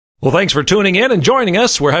Well, thanks for tuning in and joining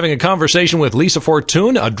us. We're having a conversation with Lisa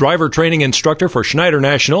Fortun, a driver training instructor for Schneider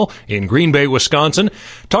National in Green Bay, Wisconsin,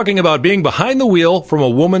 talking about being behind the wheel from a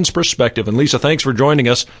woman's perspective. And Lisa, thanks for joining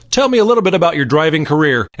us. Tell me a little bit about your driving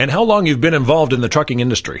career and how long you've been involved in the trucking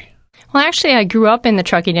industry. Well, actually, I grew up in the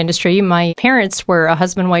trucking industry. My parents were a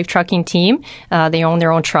husband-wife trucking team. They owned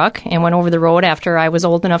their own truck and went over the road after I was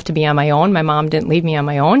old enough to be on my own. My mom didn't leave me on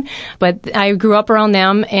my own, but I grew up around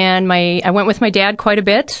them, and I went with my dad quite a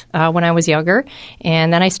bit when I was younger.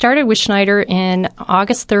 And then I started with Schneider in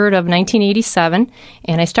August 3rd of 1987,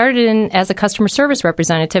 and I started in as a customer service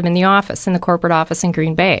representative in the office, in the corporate office in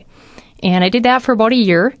Green Bay. And I did that for about a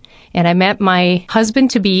year, and I met my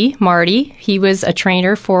husband-to-be, Marty. He was a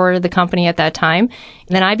trainer for the company at that time.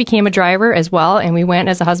 And then I became a driver as well, and we went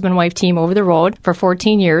as a husband-wife team over the road for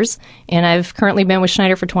 14 years. And I've currently been with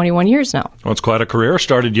Schneider for 21 years now. Well, it's quite a career.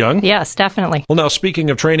 Started young. Yes, definitely. Well, now, speaking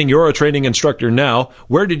of training, you're a training instructor now.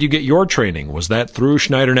 Where did you get your training? Was that through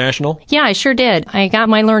Schneider National? Yeah, I sure did. I got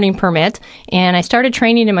my learning permit, and I started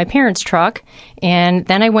training in my parents' truck. And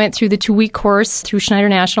then I went through the 2-week course through Schneider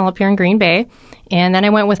National up here in Green Bay. And then I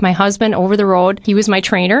went with my husband over the road. He was my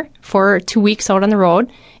trainer for 2 weeks out on the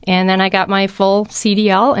road. And then I got my full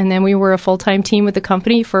CDL, and then we were a full-time team with the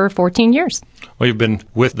company for 14 years. Well, you've been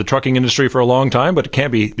with the trucking industry for a long time, but it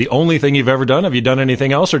can't be the only thing you've ever done. Have you done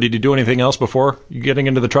anything else, or did you do anything else before getting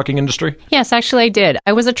into the trucking industry? Yes, actually I did.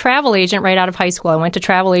 I was a travel agent right out of high school. I went to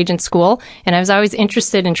travel agent school, and I was always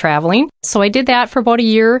interested in traveling. So I did that for about a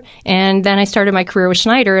year, and then I started my career with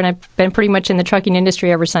Schneider, and I've been pretty much in the trucking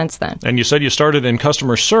industry ever since then. And you said you started in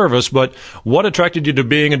customer service, but what attracted you to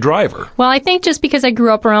being a driver? Well, I think just because I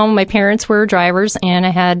grew up around, my parents were drivers, and I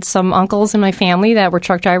had some uncles in my family that were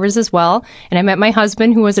truck drivers as well. And I met my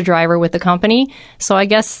husband, who was a driver with the company. So I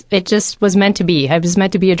guess it just was meant to be. I was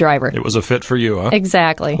meant to be a driver. It was a fit for you, huh?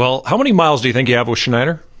 Exactly. Well, how many miles do you think you have with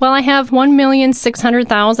Schneider? Well, I have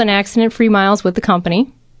 1,600,000 accident-free miles with the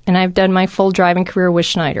company. And I've done my full driving career with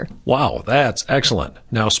Schneider. Wow, that's excellent.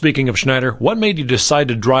 Now, speaking of Schneider, what made you decide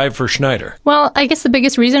to drive for Schneider? Well, I guess the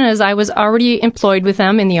biggest reason is I was already employed with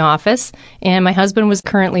them in the office, and my husband was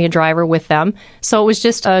currently a driver with them. So it was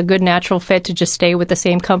just a good natural fit to just stay with the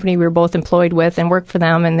same company we were both employed with and work for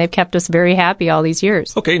them, and they've kept us very happy all these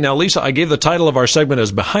years. Okay, now, Lisa, I gave the title of our segment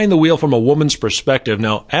as Behind the Wheel from a Woman's Perspective.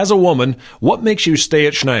 Now, as a woman, what makes you stay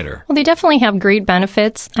at Schneider? Well, they definitely have great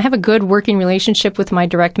benefits. I have a good working relationship with my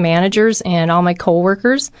direct managers and all my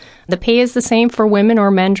coworkers. The pay is the same for women or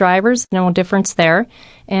men drivers, no difference there.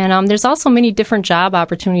 And there's also many different job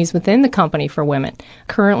opportunities within the company for women.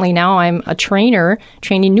 Currently now I'm a trainer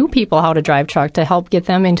training new people how to drive truck to help get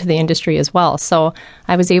them into the industry as well. So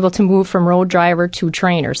I was able to move from road driver to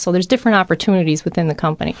trainer. So there's different opportunities within the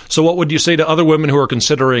company. So what would you say to other women who are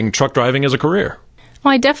considering truck driving as a career?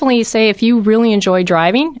 Well, I definitely say if you really enjoy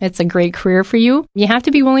driving, it's a great career for you. You have to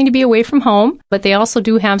be willing to be away from home, but they also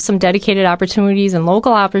do have some dedicated opportunities and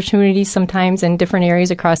local opportunities sometimes in different areas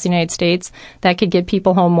across the United States that could get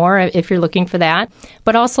people home more if you're looking for that.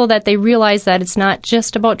 But also that they realize that it's not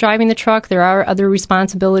just about driving the truck. There are other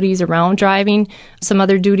responsibilities around driving, some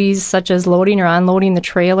other duties such as loading or unloading the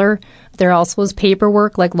trailer. There also is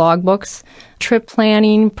paperwork like logbooks, trip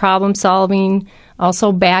planning, problem solving,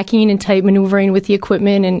 also backing and tight maneuvering with the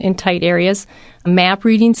equipment in tight areas, map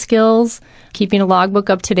reading skills, keeping a logbook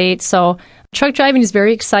up to date. So truck driving is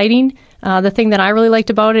very exciting. The thing that I really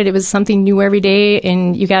liked about it, it was something new every day,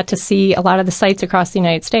 and you got to see a lot of the sites across the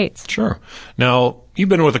United States. Sure. Now, you've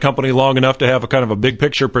been with the company long enough to have a kind of a big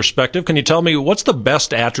picture perspective. Can you tell me what's the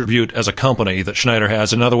best attribute as a company that Schneider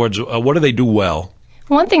has? In other words, what do they do well?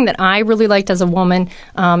 One thing that I really liked as a woman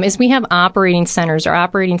is we have operating centers or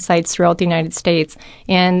operating sites throughout the United States,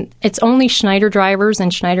 and it's only Schneider drivers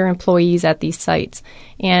and Schneider employees at these sites.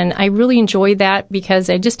 And I really enjoyed that because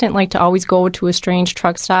I just didn't like to always go to a strange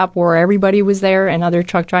truck stop where everybody was there and other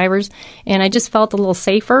truck drivers, and I just felt a little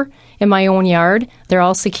safer in my own yard. They're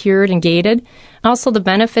all secured and gated. Also, the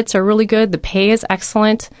benefits are really good. The pay is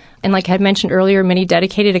excellent. And like I had mentioned earlier, many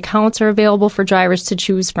dedicated accounts are available for drivers to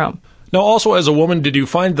choose from. Now, also as a woman, did you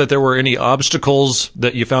find that there were any obstacles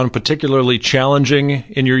that you found particularly challenging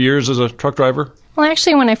in your years as a truck driver? Well,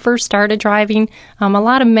 actually, when I first started driving, a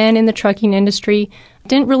lot of men in the trucking industry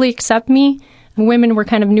didn't really accept me. Women were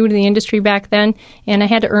kind of new to the industry back then, and I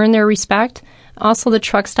had to earn their respect. Also, the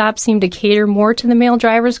truck stops seemed to cater more to the male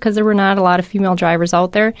drivers because there were not a lot of female drivers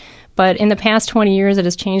out there. But in the past 20 years, it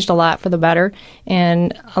has changed a lot for the better,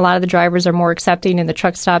 and a lot of the drivers are more accepting, and the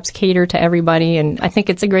truck stops cater to everybody, and I think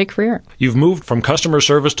it's a great career. You've moved from customer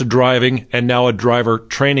service to driving, and now a driver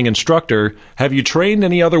training instructor. Have you trained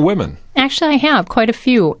any other women? Actually, I have quite a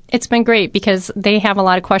few. It's been great because they have a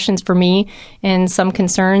lot of questions for me and some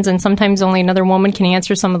concerns, and sometimes only another woman can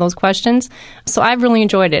answer some of those questions. So I've really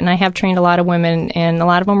enjoyed it, and I have trained a lot of women, and a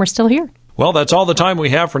lot of them are still here. Well, that's all the time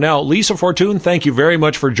we have for now. Lisa Fortun, thank you very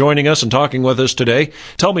much for joining us and talking with us today.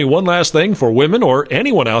 Tell me one last thing for women or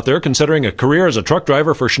anyone out there considering a career as a truck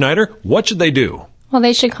driver for Schneider. What should they do? Well,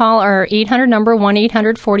 they should call our 800 number,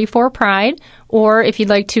 1-800-44-PRIDE, or if you'd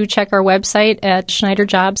like to check our website at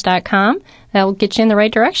schneiderjobs.com, that'll get you in the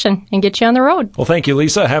right direction and get you on the road. Well, thank you,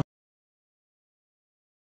 Lisa.